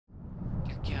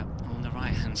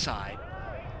left-hand side.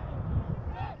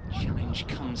 Challenge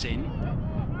comes in.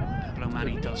 Pablo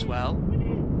Mani does well.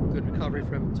 Good recovery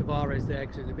from Tavares there,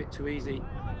 because it was a bit too easy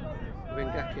with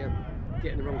Nketiah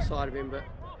getting the wrong side of him, but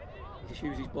he just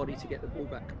used his body to get the ball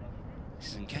back.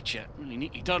 This is Nketiah, really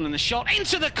neatly done, and the shot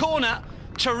into the corner.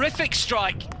 Terrific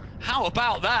strike. How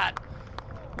about that?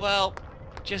 Well,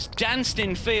 just danced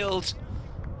in field,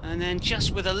 and then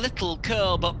just with a little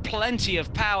curl but plenty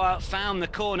of power, found the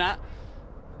corner.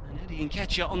 And Eddie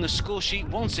Nketiah on the score sheet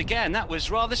once again. That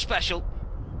was rather special.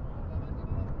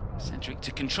 Cedric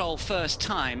to control first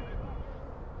time.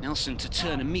 Nelson to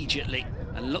turn immediately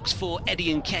and looks for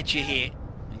Eddie Nketiah here.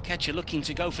 Nketiah looking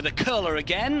to go for the curler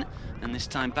again, and this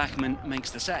time Bachmann makes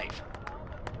the save.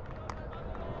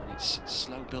 It's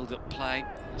slow build-up play.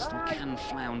 Aston can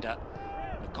flounder.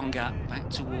 Conga back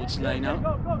towards Leno.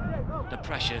 The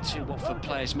pressure to Watford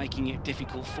players making it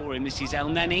difficult for him. This is El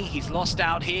Neni. He's lost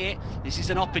out here. This is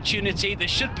an opportunity that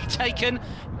should be taken.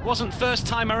 It wasn't first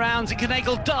time around.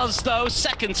 Nketiah does, though.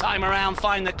 Second time around,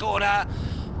 find the corner.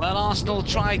 Well, Arsenal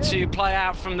tried to play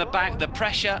out from the back. The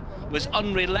pressure was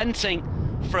unrelenting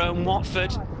from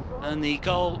Watford, and the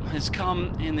goal has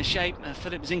come in the shape of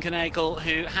Philip Zinchenko,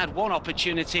 who had one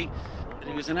opportunity that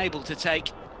he was unable to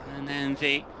take, and then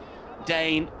the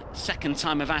Dane, second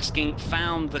time of asking,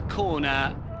 found the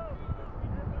corner.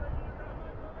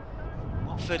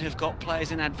 Watford have got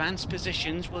players in advanced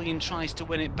positions. Willian tries to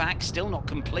win it back, still not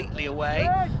completely away.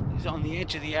 He's on the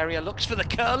edge of the area, looks for the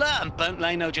curler, and Bernd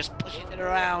Leno just pushes it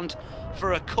around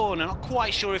for a corner. Not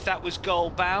quite sure if that was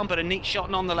goal bound, but a neat shot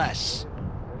nonetheless.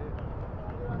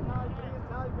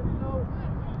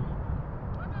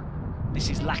 This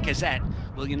is Lacazette.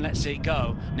 Willian lets it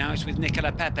go. Now it's with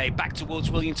Nicola Pepe. Back towards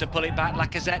Willian to pull it back.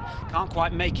 Lacazette can't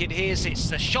quite make it here. It's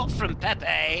the shot from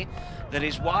Pepe that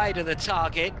is wide of the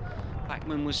target.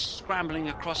 Bachmann was scrambling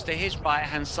across to his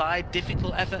right-hand side.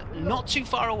 Difficult effort, not too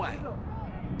far away.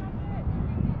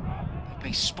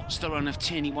 Pepe spots the run of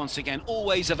Tierney once again.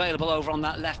 Always available over on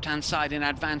that left-hand side in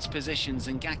advanced positions.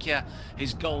 And Nketiah,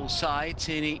 his goal side.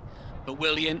 Tierney, but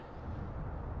Willian.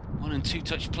 1 and 2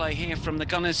 touch play here from the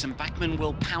Gunners, and Bachmann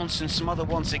will pounce and some other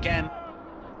once again.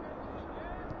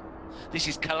 This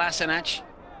is Kolasinac.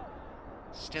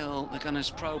 Still the Gunners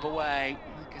probe away.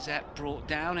 Lacazette brought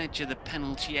down, edge of the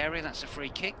penalty area. That's a free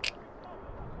kick.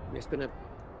 It's been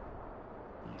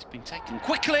taken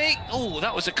quickly. Oh,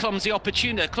 that was a clumsy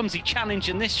opportunity, a clumsy challenge,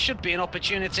 and this should be an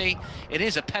opportunity. It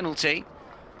is a penalty.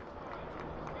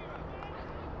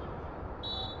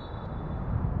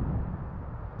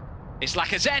 It's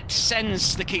Lacazette,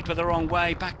 sends the keeper the wrong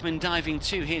way. Bachmann diving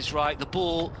to his right, the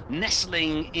ball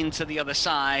nestling into the other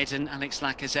side, and Alex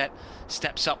Lacazette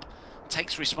steps up,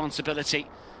 takes responsibility,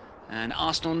 and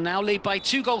Arsenal now lead by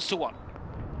 2-1.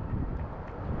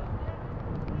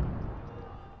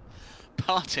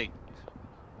 Partey.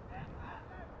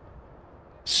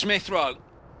 Smith Rowe.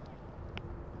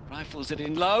 Rifles it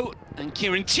in low, and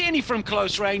Kieran Tierney from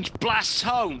close range blasts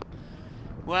home.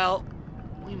 Well,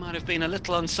 we might have been a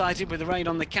little unsighted with the rain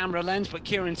on the camera lens, but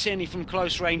Kieran Tierney from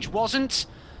close range wasn't,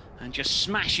 and just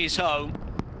smashes home.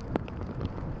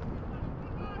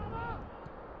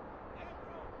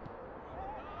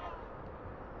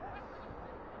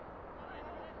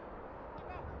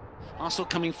 Arsenal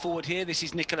coming forward here. This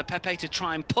is Nicola Pepe to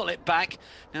try and pull it back.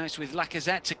 Now it's with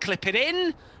Lacazette to clip it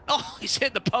in. Oh, it's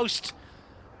hit the post.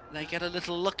 They get a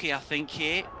little lucky, I think,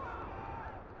 here.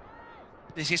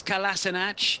 This is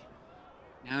Kolasinac.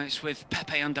 Now it's with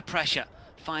Pepe under pressure.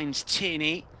 Finds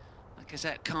Tierney.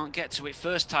 Lacazette can't get to it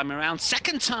first time around.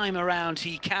 Second time around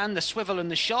he can. The swivel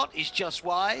and the shot is just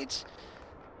wide.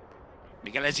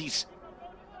 Miguel Azeez.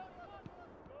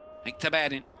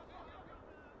 Nketiah.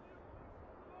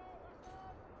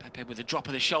 Pepe with a drop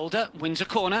of the shoulder. Wins a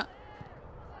corner.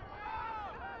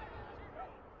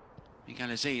 Miguel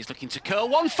Azeez looking to curl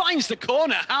one. Finds the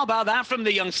corner. How about that from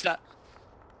the youngster?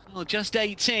 Well, just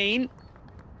 18.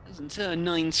 Doesn't turn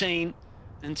 19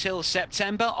 until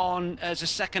September on as a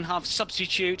second half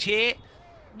substitute here.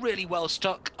 Really well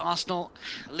stuck. Arsenal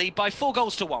lead by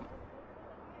 4-1.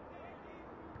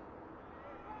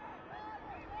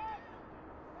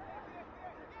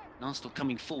 Arsenal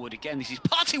coming forward again. This is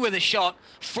Partey with a shot.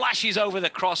 Flashes over the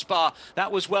crossbar.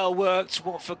 That was well worked.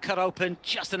 Watford cut open,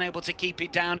 just unable to keep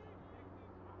it down.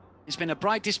 It's been a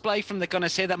bright display from the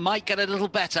Gunners here that might get a little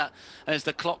better as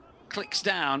the clock clicks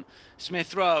down.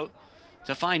 Smith Rowe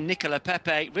to find Nicola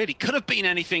Pepe. Really could have been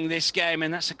anything this game,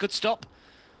 and that's a good stop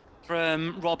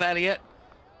from Rob Elliot.